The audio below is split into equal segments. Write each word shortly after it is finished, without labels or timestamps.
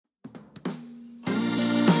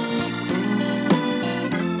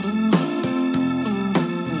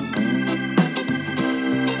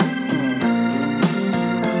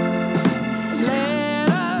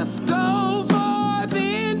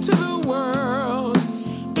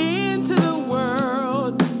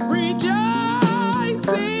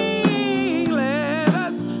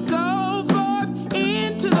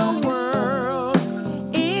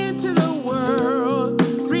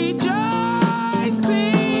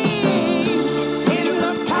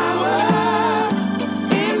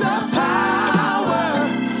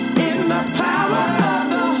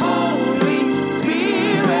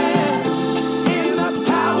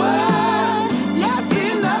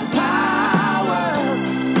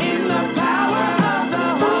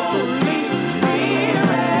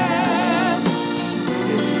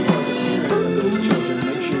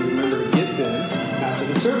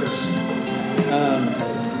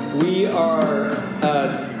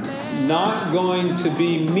not going to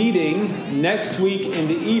be meeting next week in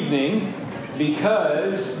the evening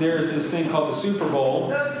because there's this thing called the Super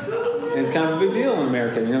Bowl. And it's kind of a big deal in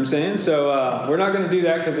America, you know what I'm saying? So we're not going to do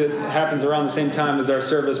that because it happens around the same time as our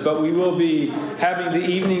service, but we will be having the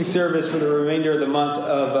evening service for the remainder of the month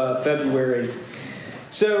of February.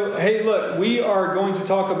 So, hey, look, we are going to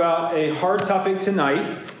talk about a hard topic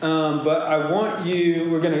tonight, but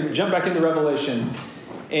we're going to jump back into Revelation,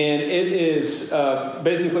 and it is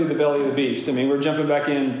basically the belly of the beast. I mean, we're jumping back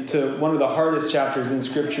into one of the hardest chapters in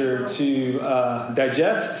Scripture to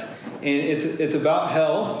digest, and it's about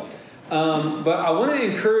hell. But I want to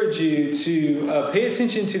encourage you to pay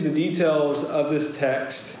attention to the details of this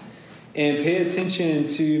text and pay attention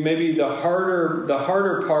to maybe the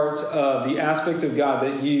harder parts of the aspects of God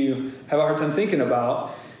that you have a hard time thinking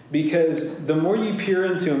about, because the more you peer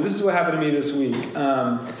into them, this is what happened to me this week.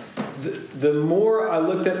 The more I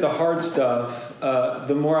looked at the hard stuff,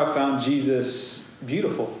 the more I found Jesus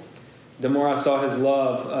beautiful. The more I saw his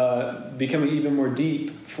love becoming even more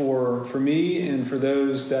deep for me and for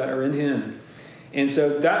those that are in him. And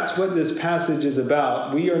so that's what this passage is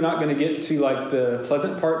about. We are not going to get to like the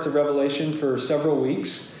pleasant parts of Revelation for several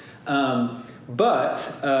weeks,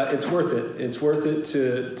 but it's worth it. It's worth it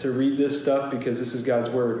to read this stuff because this is God's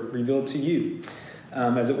word revealed to you,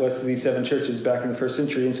 as it was to these 7 churches back in the first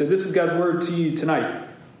century. And so this is God's word to you tonight.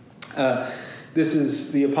 This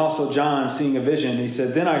is the Apostle John seeing a vision. He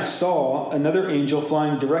said, "Then I saw another angel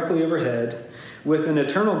flying directly overhead with an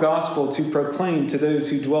eternal gospel to proclaim to those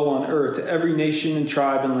who dwell on earth, to every nation and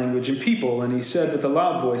tribe and language and people. And he said with a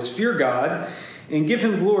loud voice, 'Fear God and give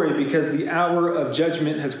him glory, because the hour of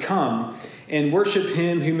judgment has come, and worship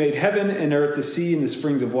him who made heaven and earth, the sea and the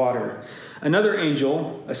springs of water.' Another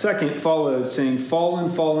angel, a second, followed, saying, 'Fallen,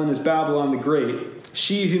 fallen is Babylon the Great,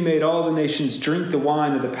 she who made all the nations drink the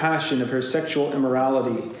wine of the passion of her sexual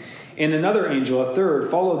immorality.' And another angel, a third,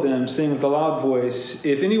 followed them, saying with a loud voice,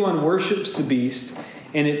 'If anyone worships the beast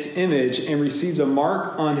and its image and receives a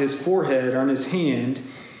mark on his forehead or on his hand,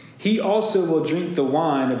 he also will drink the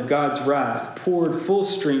wine of God's wrath, poured full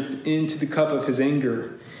strength into the cup of his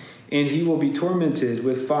anger. And he will be tormented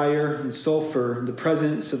with fire and sulfur in the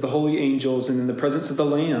presence of the holy angels and in the presence of the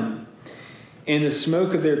Lamb. And the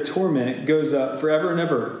smoke of their torment goes up forever and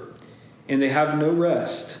ever, and they have no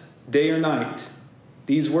rest, day or night,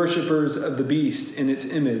 these worshippers of the beast and its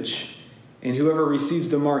image, and whoever receives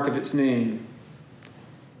the mark of its name.'"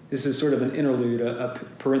 This is sort of an interlude, a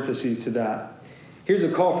parenthesis to that. "Here's a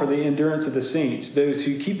call for the endurance of the saints, those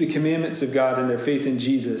who keep the commandments of God and their faith in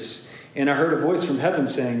Jesus. And I heard a voice from heaven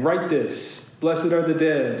saying, 'Write this, blessed are the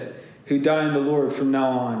dead who die in the Lord from now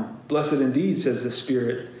on. Blessed indeed, says the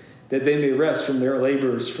Spirit, that they may rest from their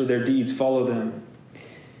labors, for their deeds follow them.'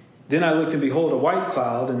 Then I looked, and behold, a white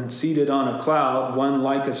cloud, and seated on a cloud, one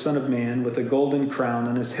like a son of man, with a golden crown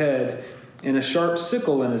on his head, and a sharp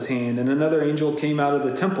sickle in his hand. And another angel came out of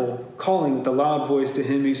the temple, calling with a loud voice to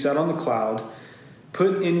him who sat on the cloud,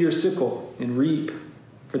 'Put in your sickle, and reap,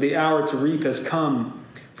 for the hour to reap has come,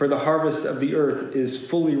 for the harvest of the earth is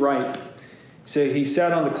fully ripe.' So he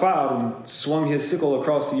sat on the cloud, and swung his sickle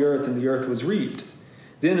across the earth, and the earth was reaped.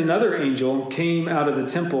 Then another angel came out of the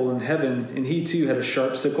temple in heaven, and he too had a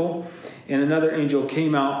sharp sickle. And another angel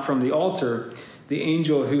came out from the altar, the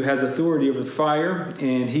angel who has authority over fire,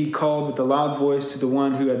 and he called with a loud voice to the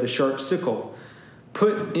one who had the sharp sickle,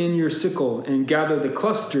 'Put in your sickle and gather the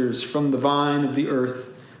clusters from the vine of the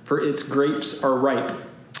earth, for its grapes are ripe.'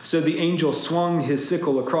 So the angel swung his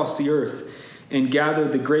sickle across the earth and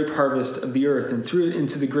gathered the grape harvest of the earth and threw it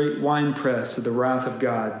into the great winepress of the wrath of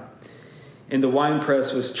God. And the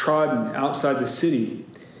winepress was trodden outside the city,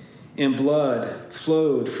 and blood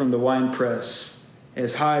flowed from the winepress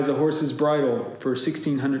as high as a horse's bridle for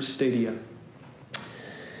 1,600 stadia."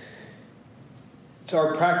 It's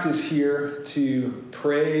our practice here to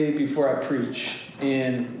pray before I preach.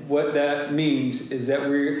 And what that means is that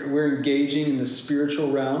we're engaging in the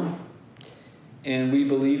spiritual realm. And we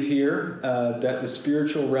believe here that the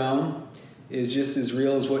spiritual realm is just as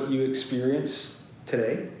real as what you experience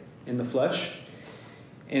today in the flesh.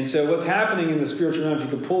 And so what's happening in the spiritual realm, if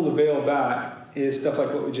you could pull the veil back, is stuff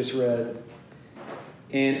like what we just read.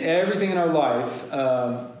 And everything in our life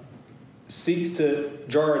seeks to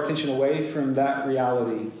draw our attention away from that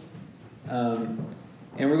reality.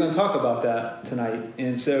 And we're going to talk about that tonight.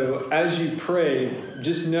 And so as you pray,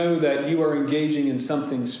 just know that you are engaging in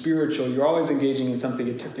something spiritual. You're always engaging in something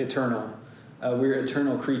eternal. We're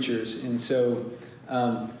eternal creatures. And so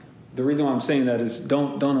the reason why I'm saying that is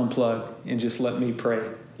don't unplug and just let me pray.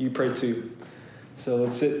 You pray too. So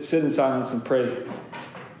let's sit in silence and pray.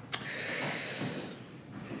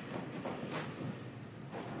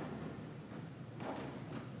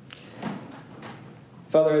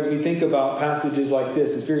 Father, as we think about passages like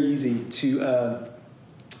this, it's very easy to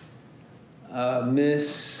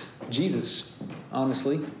miss Jesus,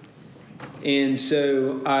 honestly. And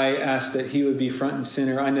so I ask that he would be front and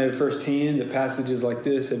center. I know firsthand that passages like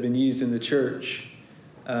this have been used in the church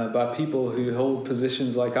by people who hold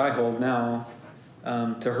positions like I hold now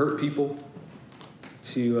to hurt people,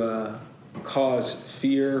 to cause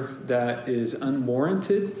fear that is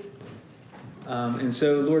unwarranted. And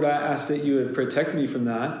so, Lord, I ask that you would protect me from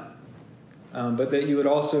that, but that you would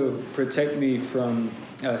also protect me from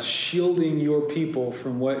shielding your people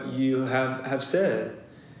from what you have said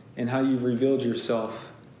and how you've revealed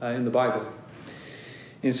yourself in the Bible.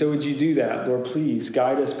 And so would you do that, Lord? Please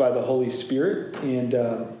guide us by the Holy Spirit, and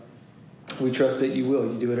we trust that you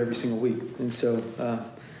will. You do it every single week. And so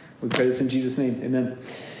we pray this in Jesus' name. Amen.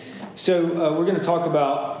 So we're going to talk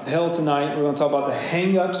about hell tonight. We're going to talk about the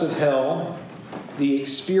hang-ups of hell, the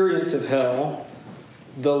experience of hell,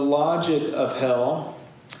 the logic of hell,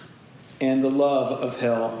 and the love of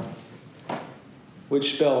hell,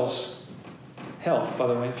 which spells hell, by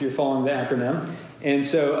the way, if you're following the acronym. And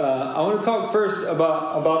so I want to talk first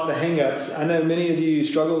about the hang-ups. I know many of you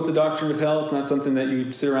struggle with the doctrine of hell. It's not something that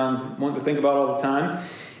you sit around wanting to think about all the time.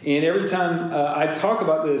 And every time I talk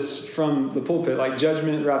about this from the pulpit, like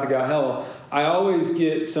judgment, wrath of God, hell, I always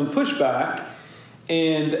get some pushback.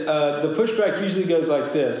 And the pushback usually goes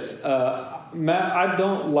like this. Matt, I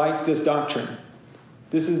don't like this doctrine.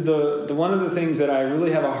 This is the one of the things that I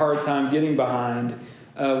really have a hard time getting behind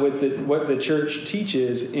with what the church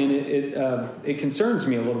teaches, and it concerns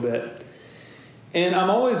me a little bit. And I'm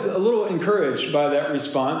always a little encouraged by that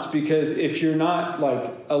response, because if you're not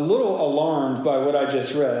like a little alarmed by what I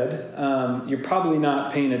just read, you're probably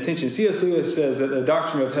not paying attention. C.S. Lewis says that the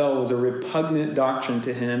doctrine of hell was a repugnant doctrine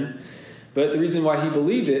to him, but the reason why he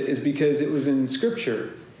believed it is because it was in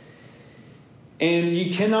Scripture. And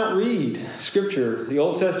you cannot read Scripture, the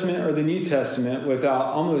Old Testament or the New Testament, without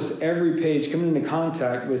almost every page coming into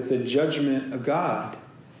contact with the judgment of God.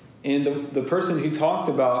 And the person who talked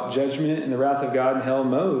about judgment and the wrath of God and hell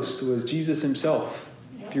most was Jesus himself,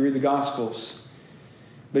 if you read the Gospels.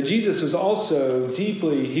 But Jesus was also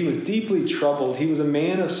deeply troubled. He was a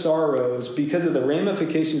man of sorrows because of the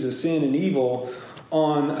ramifications of sin and evil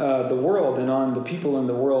on the world and on the people in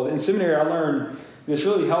the world. In seminary, I learned this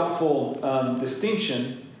really helpful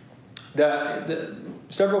distinction that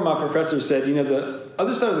several of my professors said, the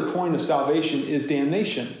other side of the coin of salvation is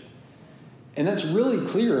damnation. And that's really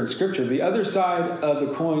clear in Scripture. The other side of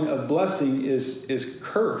the coin of blessing is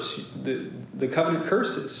curse, the covenant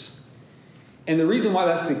curses. And the reason why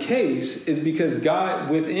that's the case is because God,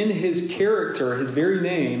 within his character, his very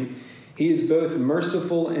name, he is both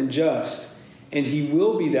merciful and just, and he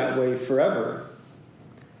will be that way forever.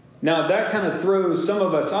 Now, that kind of throws some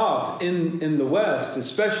of us off in the West,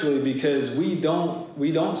 especially because we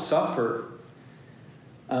don't suffer.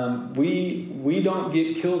 We don't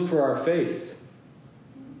get killed for our faith.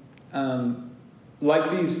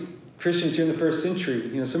 Like these Christians here in the first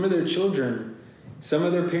century, some of their children, some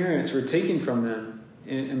of their parents were taken from them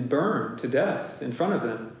and burned to death in front of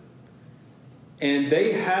them. And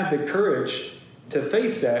they had the courage to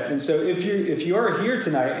face that. And so if you are here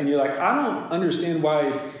tonight and you're like, I don't understand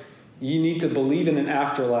why you need to believe in an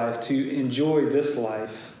afterlife to enjoy this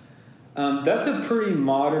life, that's a pretty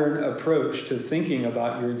modern approach to thinking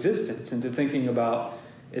about your existence and to thinking about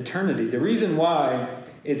eternity. The reason why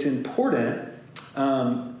it's important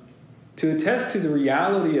to attest to the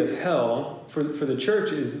reality of hell for the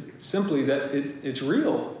church is simply that it's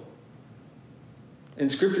real.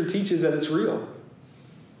 And Scripture teaches that it's real,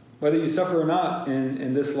 whether you suffer or not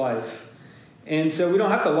in this life. And so we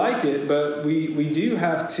don't have to like it, but we do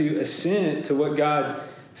have to assent to what God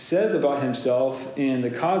says about himself and the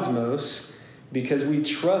cosmos, because we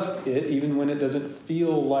trust it even when it doesn't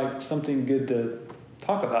feel like something good to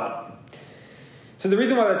talk about. So the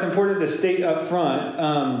reason why that's important to state up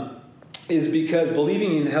front is because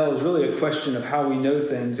believing in hell is really a question of how we know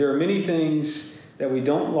things. There are many things that we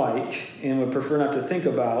don't like and would prefer not to think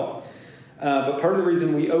about. But part of the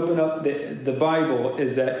reason we open up the Bible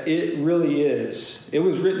is that it really is. It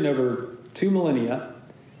was written over 2 millennia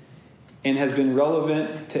and has been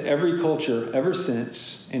relevant to every culture ever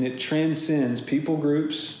since. And it transcends people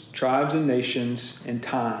groups, tribes and nations, and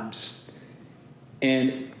times.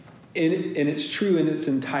 And it's true in its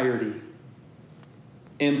entirety.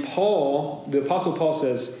 And Paul, the Apostle Paul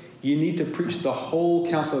says, you need to preach the whole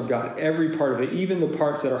counsel of God, every part of it, even the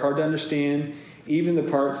parts that are hard to understand, even the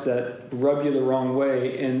parts that rub you the wrong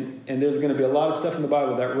way. And there's going to be a lot of stuff in the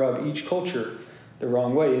Bible that rub each culture the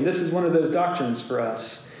wrong way. And this is one of those doctrines for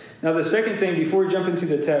us. Now, the second thing, before we jump into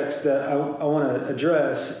the text, that I want to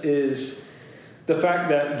address is the fact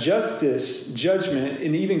that justice, judgment,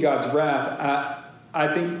 and even God's wrath,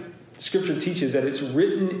 I think Scripture teaches that it's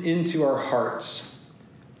written into our hearts,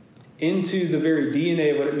 into the very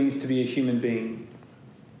DNA of what it means to be a human being.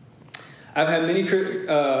 I've had many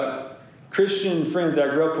Christian friends I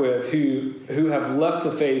grew up with who have left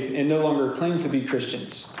the faith and no longer claim to be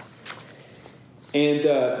Christians. And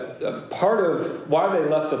part of why they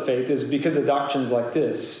left the faith is because of doctrines like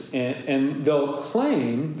this. And they'll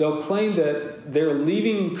claim that they're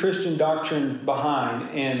leaving Christian doctrine behind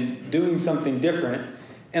and doing something different.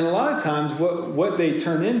 And a lot of times what they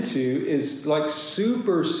turn into is like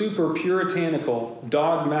super, super puritanical,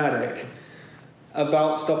 dogmatic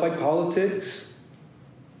about stuff like politics.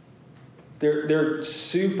 They're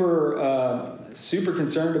super, super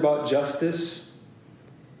concerned about justice.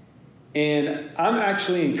 And I'm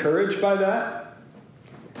actually encouraged by that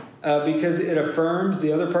because it affirms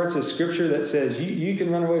the other parts of Scripture that says you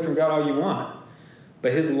can run away from God all you want.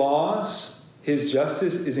 But His laws, His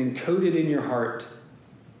justice is encoded in your heart.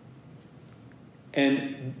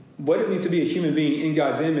 And what it means to be a human being in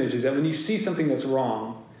God's image is that when you see something that's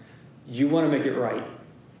wrong, you want to make it right.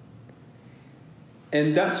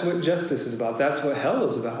 And that's what justice is about. That's what hell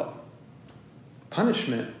is about.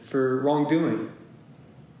 Punishment for wrongdoing.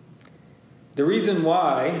 The reason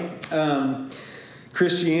why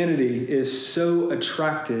Christianity is so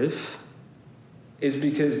attractive is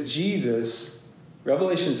because Jesus,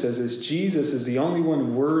 Revelation says this, Jesus is the only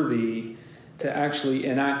one worthy to actually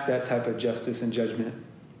enact that type of justice and judgment.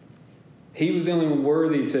 He was the only one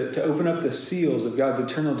worthy to open up the seals of God's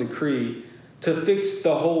eternal decree to fix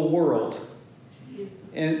the whole world.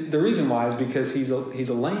 And the reason why is because he's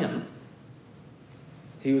a lamb.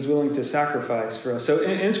 He was willing to sacrifice for us. So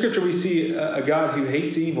in Scripture we see a God who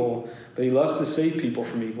hates evil, but He loves to save people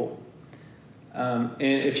from evil. And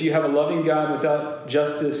if you have a loving God without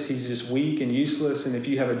justice, He's just weak and useless. And if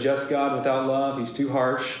you have a just God without love, He's too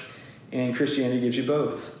harsh. And Christianity gives you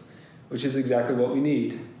both, which is exactly what we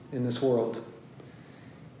need in this world.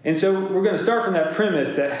 And so we're going to start from that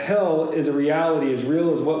premise that hell is a reality as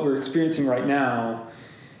real as what we're experiencing right now.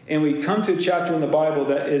 And we come to a chapter in the Bible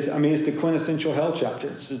that is, it's the quintessential hell chapter.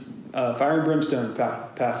 It's a fire and brimstone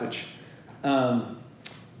passage. And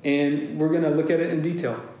we're going to look at it in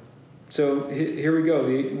detail. So here we go.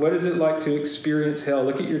 What is it like to experience hell?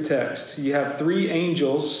 Look at your text. You have 3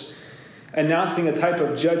 angels announcing a type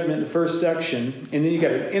of judgment in the first section. And then you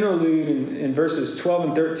got an interlude in verses 12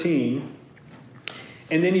 and 13.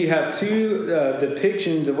 And then you have 2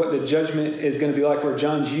 depictions of what the judgment is going to be like, where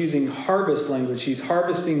John's using harvest language. He's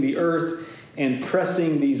harvesting the earth and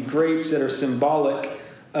pressing these grapes that are symbolic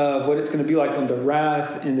of what it's going to be like when the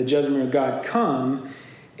wrath and the judgment of God come.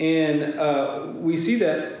 And we see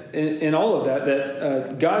that in all of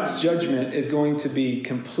that God's judgment is going to be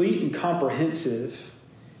complete and comprehensive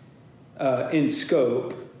in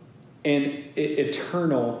scope and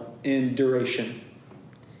eternal in duration.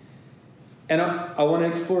 And I want to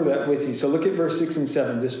explore that with you. So look at verse 6 and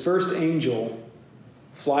 7. This first angel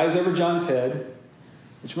flies over John's head,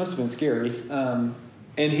 which must have been scary, and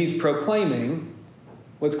he's proclaiming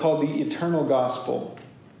what's called the eternal gospel.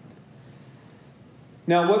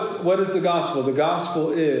 Now, what is the gospel? The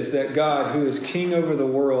gospel is that God, who is king over the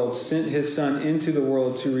world, sent His Son into the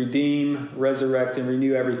world to redeem, resurrect, and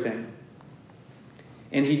renew everything.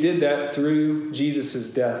 And He did that through Jesus'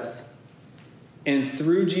 death. And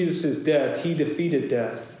through Jesus' death, He defeated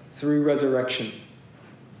death through resurrection.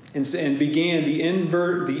 And began the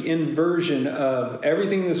inversion of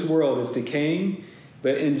everything in this world is decaying.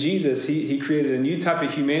 But in Jesus, he created a new type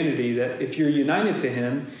of humanity that if you're united to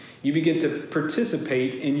Him, you begin to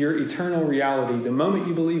participate in your eternal reality the moment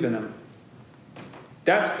you believe in Him.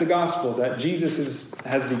 That's the gospel, that Jesus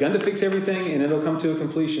has begun to fix everything and it'll come to a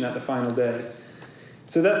completion at the final day.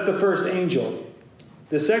 So that's the first angel.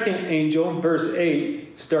 The second angel, verse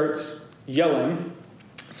 8, starts yelling,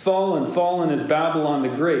 "Fallen, fallen is Babylon the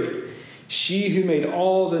Great, she who made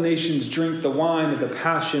all the nations drink the wine of the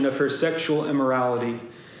passion of her sexual immorality."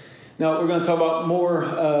 Now, we're going to talk about more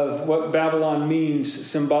of what Babylon means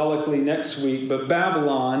symbolically next week, but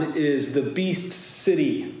Babylon is the beast's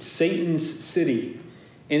city, Satan's city,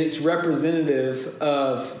 and it's representative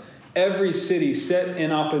of every city set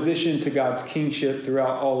in opposition to God's kingship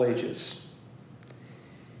throughout all ages.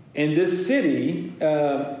 And this city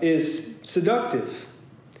is seductive.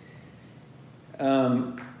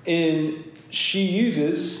 And she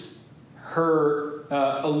uses her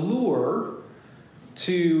allure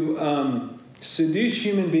to seduce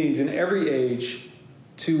human beings in every age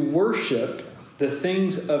to worship the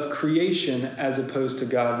things of creation as opposed to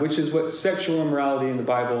God, which is what sexual immorality in the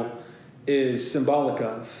Bible is symbolic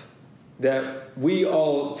of. That we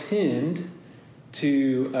all tend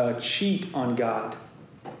to cheat on God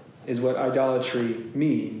is what idolatry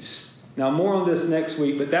means. Now, more on this next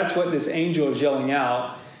week, but that's what this angel is yelling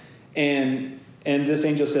out. And this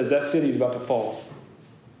angel says that city is about to fall.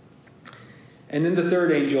 And then the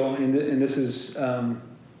third angel, and this is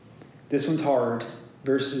this one's hard,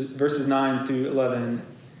 verses 9 through 11,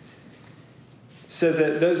 says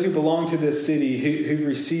that those who belong to this city, who've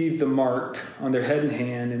received the mark on their head and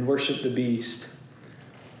hand and worship the beast,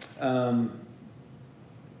 they're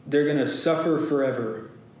going to suffer forever.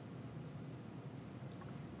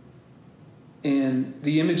 And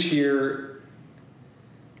the image here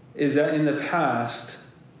is that in the past,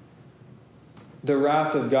 the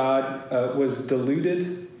wrath of God was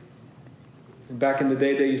diluted. Back in the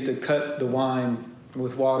day, they used to cut the wine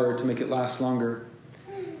with water to make it last longer.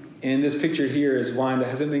 And this picture here is wine that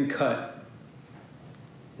hasn't been cut.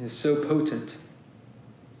 It's so potent.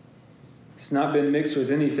 It's not been mixed with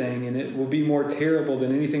anything, and it will be more terrible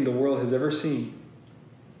than anything the world has ever seen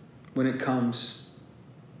when it comes.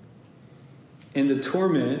 And the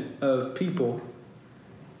torment of people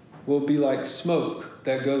will be like smoke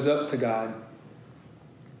that goes up to God.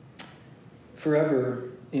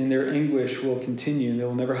 Forever, and their anguish will continue, and they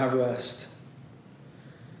will never have rest.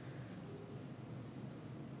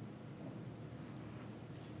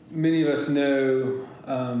 Many of us know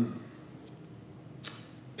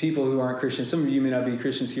people who aren't Christians. Some of you may not be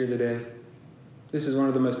Christians here today. This is one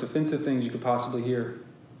of the most offensive things you could possibly hear.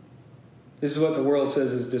 This is what the world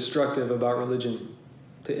says is destructive about religion,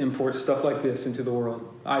 to import stuff like this into the world.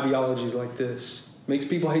 Ideologies like this. Makes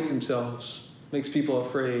people hate themselves. Makes people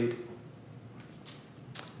afraid.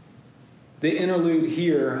 The interlude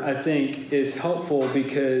here, I think, is helpful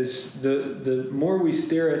because the more we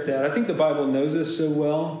stare at that, I think the Bible knows us so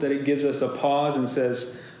well that it gives us a pause and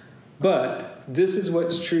says, but this is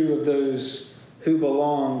what's true of those who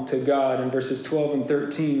belong to God. In verses 12 and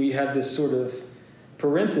 13, we have this sort of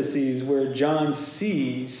parentheses where John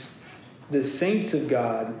sees the saints of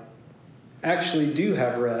God actually do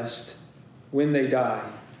have rest when they die.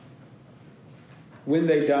 When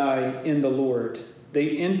they die in the Lord.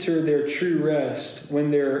 They enter their true rest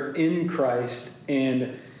when they're in Christ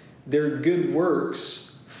and their good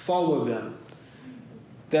works follow them.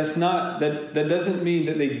 That doesn't mean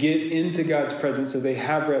that they get into God's presence so they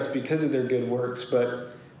have rest because of their good works,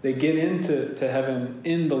 but they get into heaven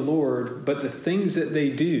in the Lord, but the things that they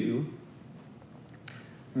do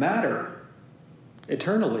matter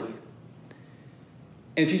eternally.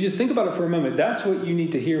 And if you just think about it for a moment, that's what you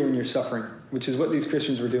need to hear when you're suffering, which is what these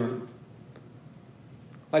Christians were doing.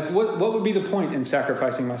 Like, what would be the point in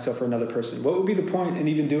sacrificing myself for another person? What would be the point in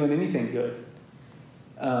even doing anything good?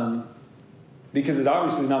 Because it's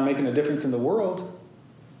obviously not making a difference in the world.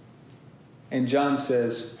 And John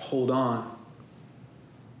says, hold on.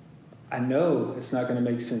 I know it's not going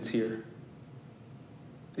to make sense here.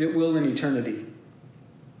 It will in eternity.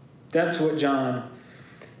 That's what John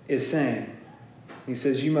is saying. He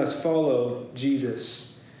says, you must follow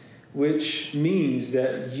Jesus, which means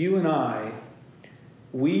that you and I,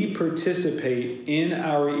 we participate in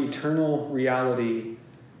our eternal reality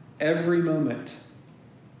every moment.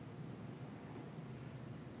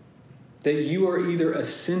 That you are either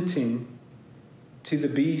assenting to the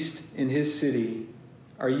beast in his city,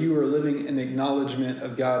 or you are living in acknowledgement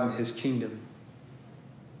of God and his kingdom.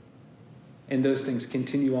 And those things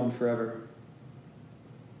continue on forever.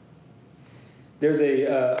 There's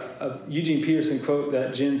a Eugene Peterson quote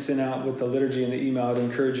that Jen sent out with the liturgy in the email. I'd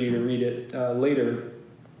encourage you to read it later.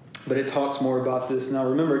 But it talks more about this. Now,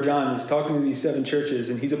 remember, John is talking to these 7 churches,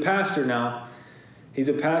 and he's a pastor now. He's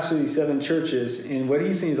a pastor of these 7 churches. And what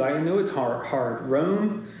he's saying is, I know it's hard.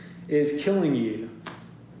 Rome is killing you.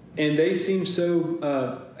 And they seem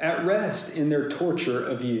so at rest in their torture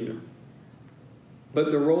of you.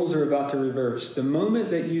 But the roles are about to reverse. The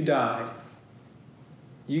moment that you die,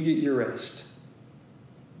 you get your rest.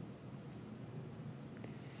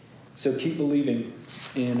 So keep believing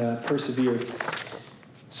and persevere.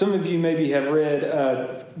 Some of you maybe have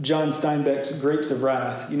read John Steinbeck's Grapes of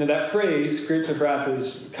Wrath. You know, that phrase, Grapes of Wrath,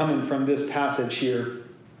 is coming from this passage here.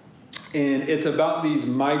 And it's about these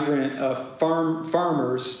migrant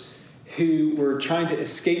farmers who were trying to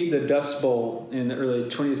escape the Dust Bowl in the early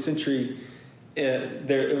 20th century.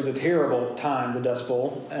 It was a terrible time, the Dust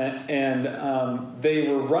Bowl. And they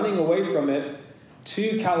were running away from it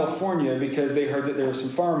to California because they heard that there was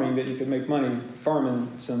some farming, that you could make money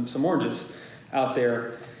farming some oranges out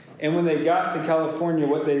there. And when they got to California,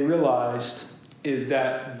 what they realized is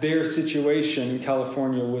that their situation in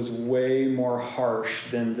California was way more harsh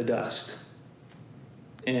than the dust.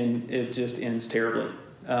 And it just ends terribly.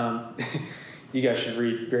 You guys should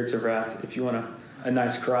read Grapes of Wrath if you want a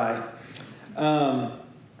nice cry.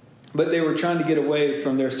 But they were trying to get away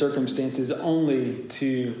from their circumstances only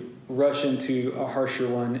to rush into a harsher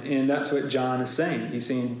one. And that's what John is saying. He's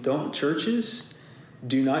saying, churches,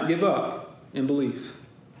 do not give up in belief.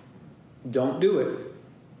 Don't do it.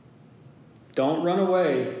 Don't run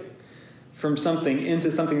away from something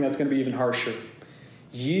into something that's going to be even harsher.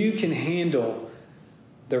 You can handle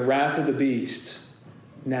the wrath of the beast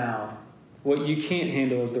now. What you can't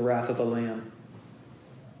handle is the wrath of the Lamb.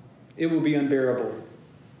 It will be unbearable.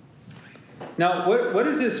 Now, what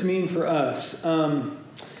does this mean for us?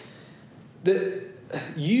 That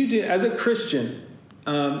you do, as a Christian,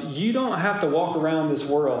 you don't have to walk around this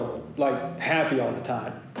world like happy all the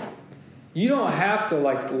time. You don't have to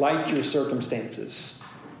like your circumstances.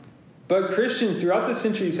 But Christians throughout the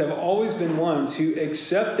centuries have always been ones who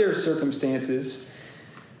accept their circumstances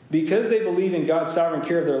because they believe in God's sovereign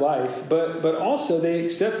care of their life, but also they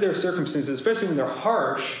accept their circumstances, especially when they're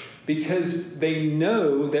harsh, because they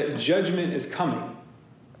know that judgment is coming.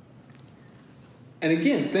 And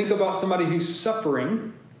again, think about somebody who's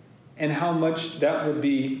suffering and how much that would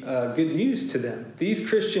be good news to them. These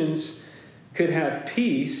Christians could have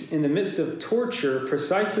peace in the midst of torture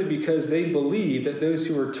precisely because they believed that those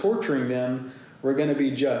who were torturing them were going to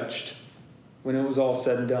be judged when it was all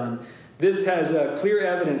said and done. This has clear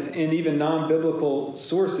evidence in even non-biblical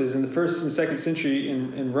sources in the 1st and 2nd century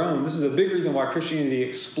in Rome. This is a big reason why Christianity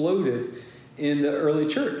exploded in the early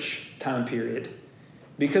church time period,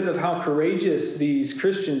 because of how courageous these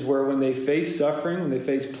Christians were when they faced suffering, when they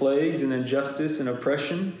faced plagues and injustice and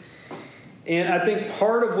oppression. And I think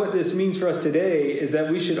part of what this means for us today is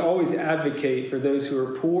that we should always advocate for those who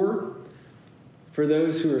are poor, for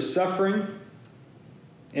those who are suffering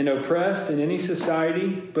and oppressed in any society.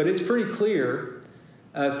 But it's pretty clear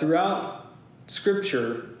throughout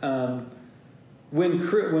Scripture when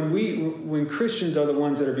Christians are the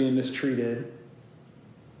ones that are being mistreated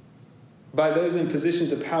by those in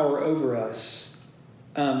positions of power over us,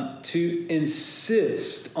 to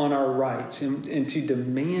insist on our rights and to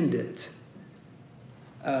demand it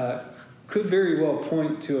could very well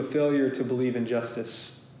point to a failure to believe in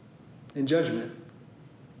justice and judgment.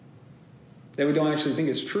 That we don't actually think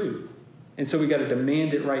it's true. And so we got to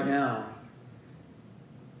demand it right now.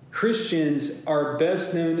 Christians are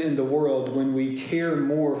best known in the world when we care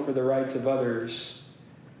more for the rights of others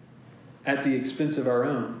at the expense of our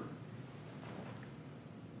own.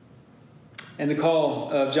 And the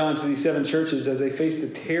call of John to these 7 churches as they faced the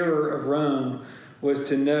terror of Rome was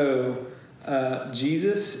to know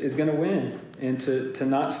Jesus is going to win and to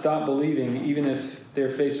not stop believing even if they're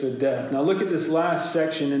faced with death. Now look at this last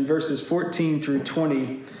section in verses 14 through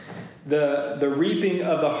 20. The reaping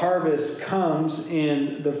of the harvest comes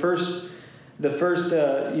in the first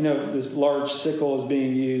this large sickle is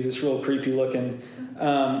being used. It's real creepy looking.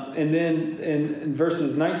 And then in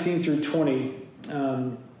verses 19 through 20,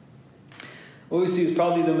 what we see is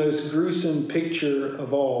probably the most gruesome picture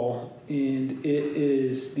of all, and it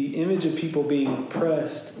is the image of people being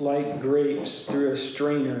pressed like grapes through a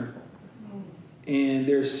strainer. And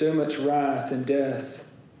there's so much wrath and death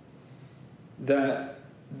that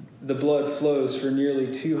the blood flows for nearly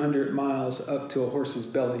 200 miles up to a horse's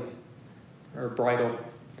belly or bridle.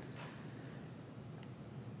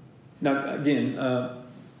 Now, again,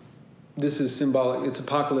 this is symbolic. It's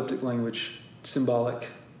apocalyptic language,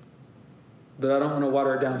 symbolic. But I don't want to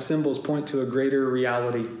water it down. Symbols point to a greater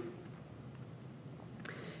reality.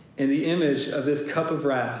 And the image of this cup of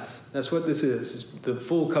wrath, that's what this is the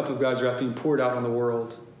full cup of God's wrath being poured out on the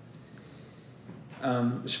world.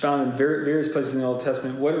 It's found in various places in the Old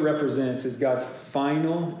Testament. What it represents is God's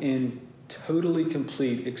final and totally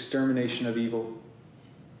complete extermination of evil.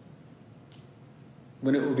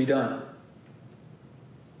 When it will be done.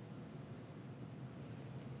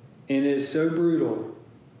 And it is so brutal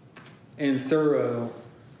and thorough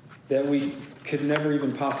that we could never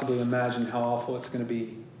even possibly imagine how awful it's going to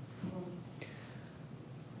be.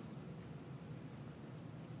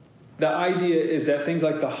 The idea is that things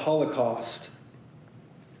like the Holocaust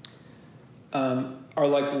are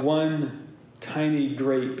like one tiny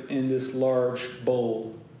grape in this large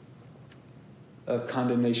bowl of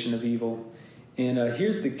condemnation of evil. And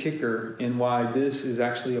here's the kicker in why this is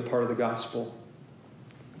actually a part of the gospel.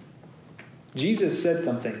 Jesus said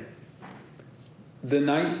something the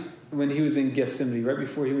night when he was in Gethsemane, right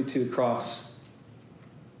before he went to the cross.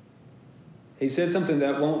 He said something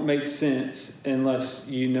that won't make sense unless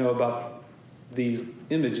you know about these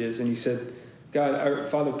images. And he said, God,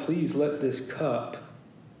 Father, please let this cup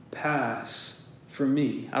pass from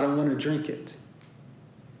me. I don't want to drink it.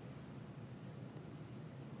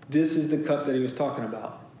 This is the cup that he was talking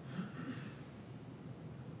about.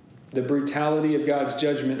 The brutality of God's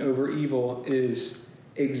judgment over evil is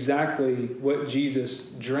exactly what Jesus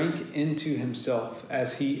drank into himself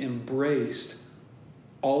as he embraced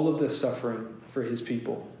all of the suffering for his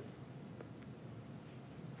people.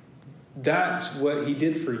 That's what he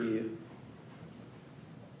did for you.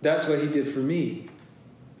 That's what he did for me.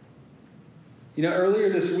 You know, earlier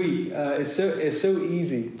this week, it's so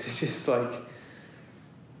easy to just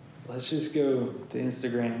let's just go to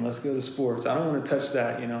Instagram. Let's go to sports. I don't want to touch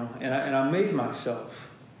that, And I made myself.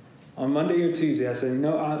 On Monday or Tuesday, I said,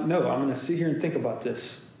 I'm going to sit here and think about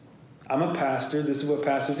this. I'm a pastor. This is what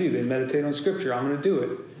pastors do. They meditate on Scripture. I'm going to do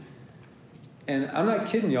it. And I'm not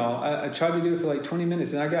kidding, y'all. I tried to do it for 20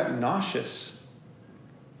 minutes, and I got nauseous.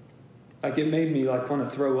 It made me want to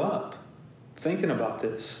throw up thinking about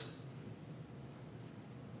this.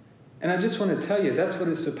 And I just want to tell you, that's what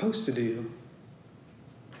it's supposed to do.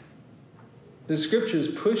 The Scriptures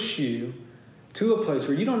push you to a place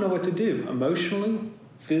where you don't know what to do emotionally,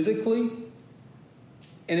 physically.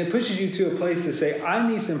 And it pushes you to a place to say, I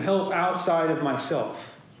need some help outside of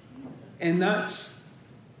myself. And that's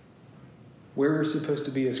where we're supposed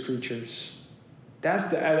to be as creatures.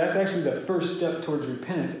 That's actually the first step towards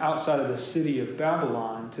repentance outside of the city of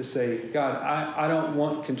Babylon, to say, God, I don't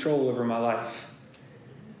want control over my life.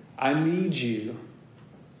 I need you,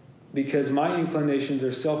 because my inclinations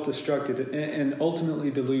are self-destructive and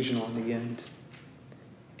ultimately delusional in the end.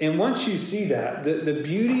 And once you see that, the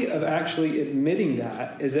beauty of actually admitting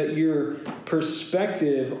that is that your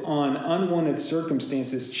perspective on unwanted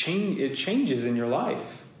circumstances changes in your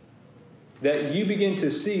life. That you begin to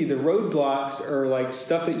see the roadblocks or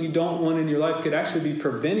stuff that you don't want in your life could actually be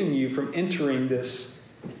preventing you from entering this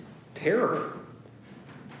terror.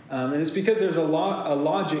 And it's because there's a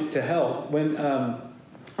logic to hell. When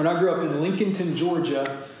I grew up in Lincolnton,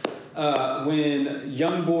 Georgia, when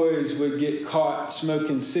young boys would get caught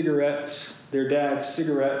smoking cigarettes, their dad's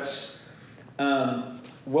cigarettes,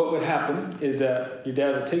 what would happen is that your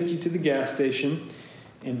dad would take you to the gas station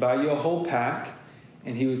and buy you a whole pack,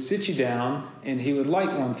 and he would sit you down and he would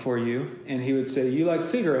light one for you, and he would say, you like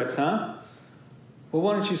cigarettes, huh? Well,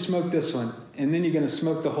 why don't you smoke this one? And then you're going to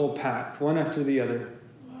smoke the whole pack, one after the other,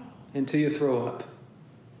 until you throw up.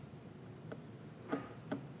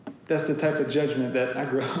 That's the type of judgment that I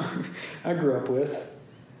grew up with.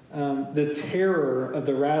 The terror of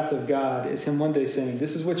the wrath of God is him one day saying,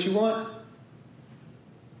 this is what you want?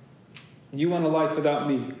 You want a life without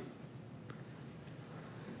me.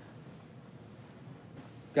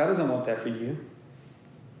 God doesn't want that for you.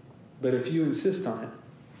 But if you insist on it,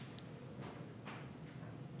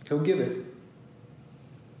 he'll give it.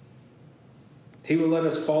 He will let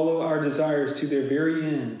us follow our desires to their very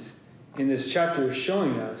end. And this chapter is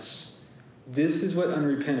showing us this is what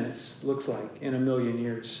unrepentance looks like in a million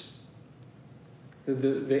years.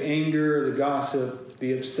 The anger, the gossip,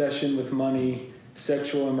 the obsession with money,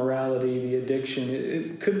 sexual immorality, the addiction.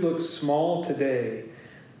 It could look small today,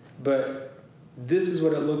 but this is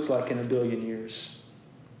what it looks like in a billion years.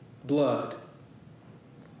 Blood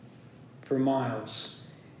for miles.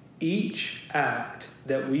 Each act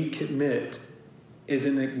that we commit is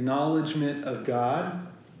an acknowledgement of God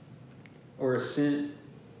or assent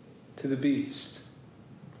to the beast.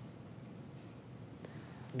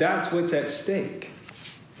 That's what's at stake.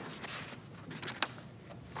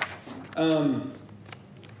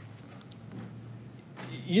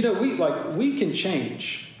 We can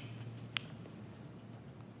change.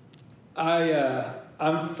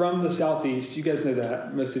 I'm from the Southeast. You guys know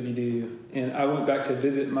that. Most of you do. And I went back to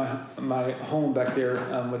visit my home back there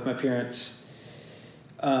with my parents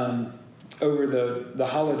over the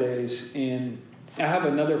holidays. And I have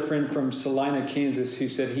another friend from Salina, Kansas, who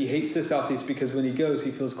said he hates the Southeast because when he goes,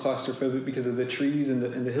 he feels claustrophobic because of the trees and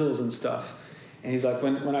the hills and stuff. And he's like,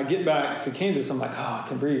 when I get back to Kansas, I'm like, I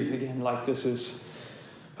can breathe again. This is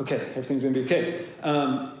okay. Everything's going to be okay.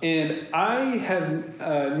 And I have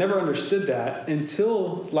never understood that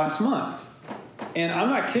until last month. And I'm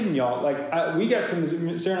not kidding y'all. We got to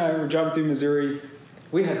Missouri, Sarah and I were driving through Missouri.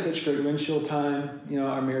 We had such great windshield time.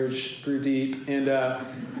 Our marriage grew deep. And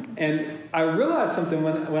I realized something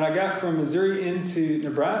when I got from Missouri into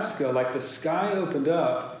Nebraska, the sky opened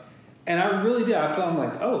up. And I really did. I felt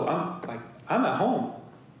I'm at home.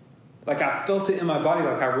 I felt it in my body.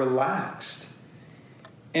 I relaxed.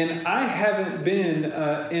 And I haven't been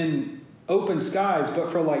in open skies,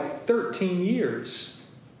 but for 13 years.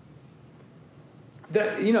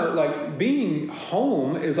 that, like being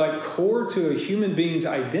home is like core to a human being's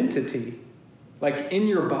identity, like in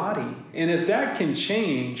your body. And if that can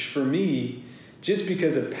change for me just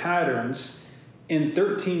because of patterns in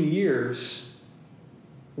 13 years,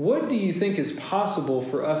 what do you think is possible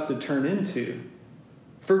for us to turn into,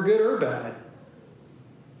 for good or bad,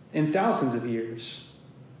 in thousands of years?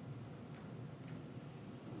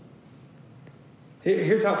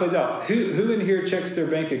 Here's how it plays out. Who in here checks their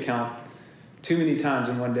bank account too many times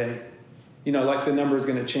in one day? Like the number is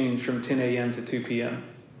going to change from 10 a.m. to 2 p.m.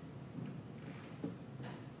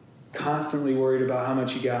 Constantly worried about how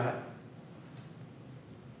much you got.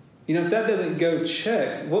 If that doesn't go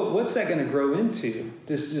checked, what's that going to grow into?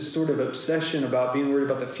 This sort of obsession about being worried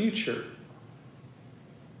about the future.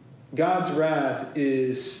 God's wrath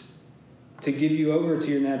is to give you over to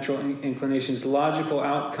your natural inclinations, logical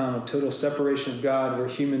outcome of total separation of God, where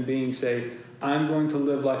human beings say, I'm going to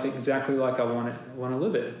live life exactly like I want to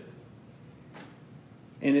live it.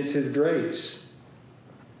 And it's His grace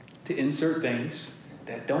to insert things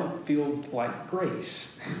that don't feel like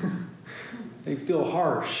grace. They feel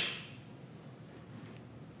harsh.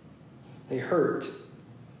 They hurt.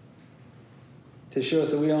 To show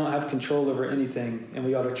us that we don't have control over anything, and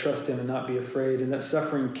we ought to trust Him and not be afraid. And that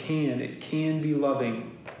suffering can be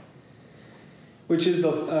loving. Which is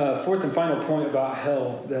the fourth and final point about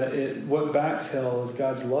hell, that what backs hell is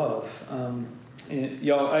God's love. And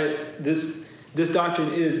y'all, this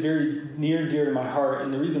doctrine is very near and dear to my heart,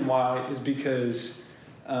 and the reason why is because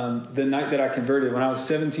the night that I converted, when I was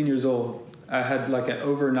 17 years old, I had like an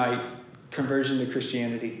overnight conversion to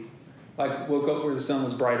Christianity. Like woke up where the sun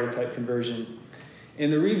was brighter type conversion.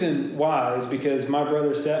 And the reason why is because my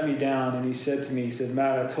brother sat me down and he said to me,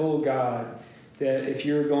 Matt, I told God that if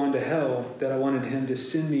you were going to hell, that I wanted Him to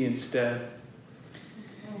send me instead.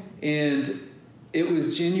 And it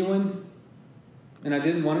was genuine, and I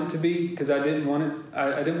didn't want it to be, because I didn't want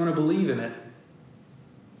to believe in it.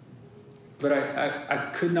 But I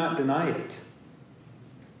could not deny it.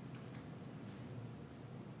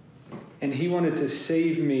 And He wanted to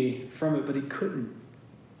save me from it, but He couldn't.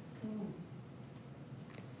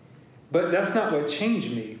 But that's not what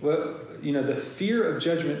changed me. The fear of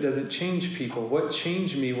judgment doesn't change people. What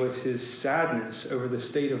changed me was His sadness over the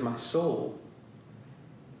state of my soul.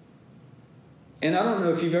 And I don't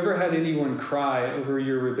know if you've ever had anyone cry over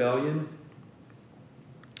your rebellion,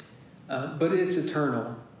 but it's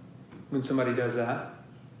eternal when somebody does that.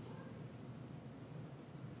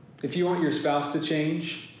 If you want your spouse to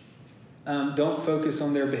change, don't focus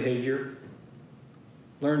on their behavior.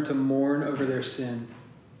 Learn to mourn over their sin.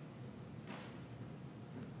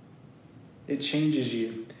 It changes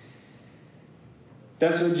you.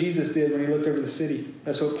 That's what Jesus did when He looked over the city.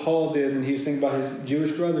 That's what Paul did when he was thinking about his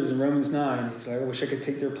Jewish brothers in Romans 9. He's like, I wish I could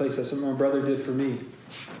take their place. That's what my brother did for me.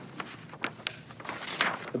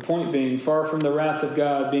 The point being, far from the wrath of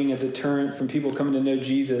God being a deterrent from people coming to know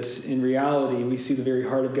Jesus, in reality, we see the very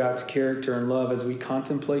heart of God's character and love as we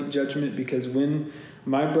contemplate judgment, because when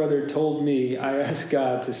my brother told me, I asked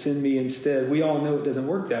God to send me instead, we all know it doesn't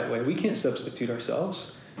work that way. We can't substitute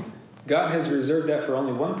ourselves. God has reserved that for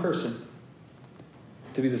only one person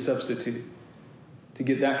to be the substitute, to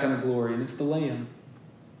get that kind of glory, and it's the Lamb.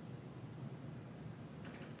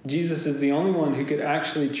 Jesus is the only one who could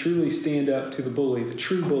actually truly stand up to the bully, the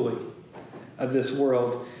true bully of this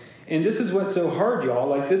world. And this is what's so hard, y'all.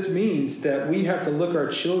 Like, this means that we have to look our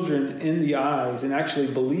children in the eyes and actually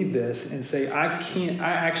believe this and say, I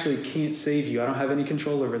actually can't save you. I don't have any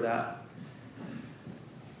control over that.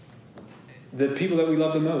 The people that we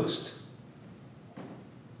love the most.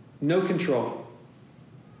 No control.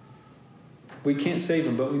 We can't save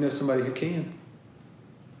them, but we know somebody who can.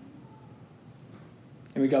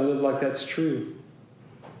 And we got to live like that's true.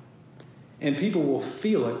 And people will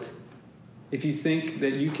feel it if you think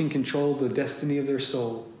that you can control the destiny of their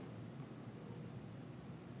soul.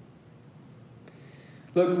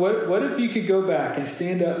 Look, what if you could go back and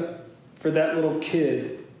stand up for that little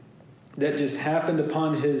kid that just happened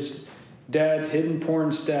upon his dad's hidden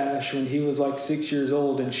porn stash when he was like 6 years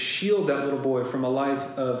old, and shield that little boy from a life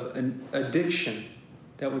of an addiction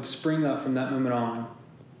that would spring up from that moment on?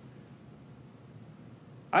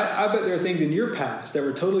 I bet there are things in your past that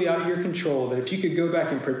were totally out of your control, that if you could go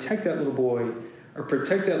back and protect that little boy or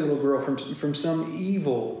protect that little girl from some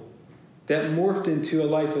evil that morphed into a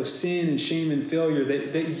life of sin and shame and failure,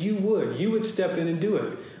 that you would step in and do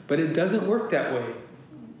it. But it doesn't work that way.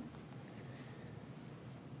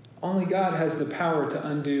 Only God has the power to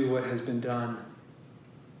undo what has been done.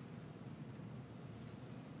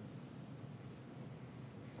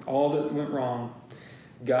 All that went wrong.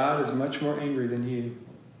 God is much more angry than you.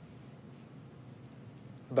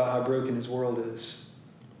 about how broken his world is.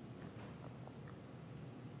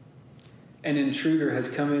 An intruder has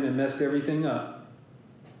come in and messed everything up,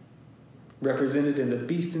 represented in the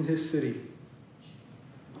beast in his city.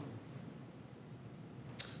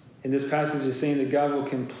 And this passage is saying that God will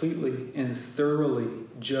completely and thoroughly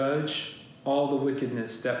judge all the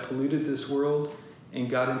wickedness that polluted this world and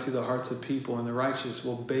got into the hearts of people, and the righteous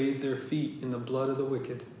will bathe their feet in the blood of the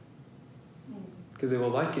wicked because they will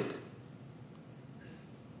like it,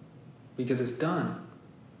 because it's done.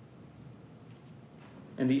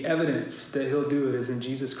 And the evidence that he'll do it is in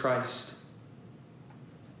Jesus Christ.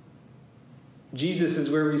 Jesus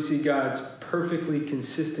is where we see God's perfectly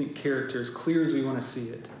consistent character, as clear as we want to see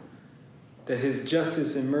it. That his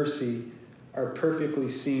justice and mercy are perfectly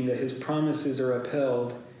seen, that his promises are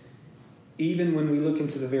upheld. Even when we look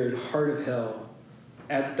into the very heart of hell,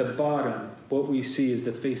 at the bottom, what we see is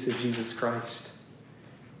the face of Jesus Christ,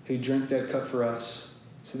 who drank that cup for us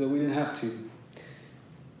so that we didn't have to,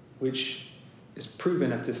 which is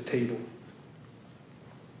proven at this table,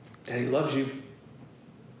 that he loves you.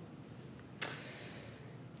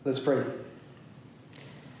 Let's pray.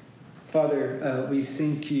 Father, we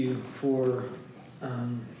thank you for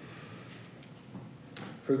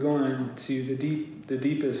going to the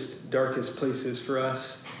deepest, darkest places for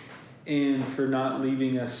us, and for not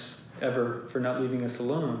leaving us ever, for not leaving us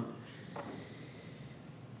alone.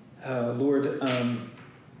 Lord,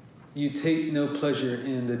 you take no pleasure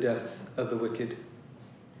in the death of the wicked.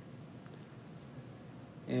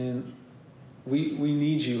 And we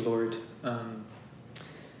need you, Lord.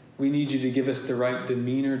 We need you to give us the right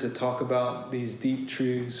demeanor to talk about these deep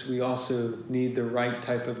truths. We also need the right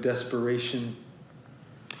type of desperation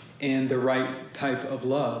and the right type of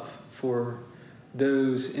love for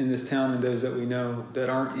those in this town and those that we know that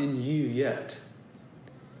aren't in you yet.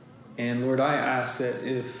 And Lord, I ask that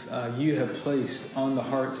if you have placed on the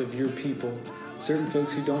hearts of your people certain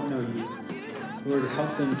folks who don't know you, Lord,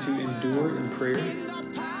 help them to endure in prayer.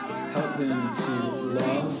 Help them to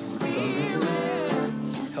love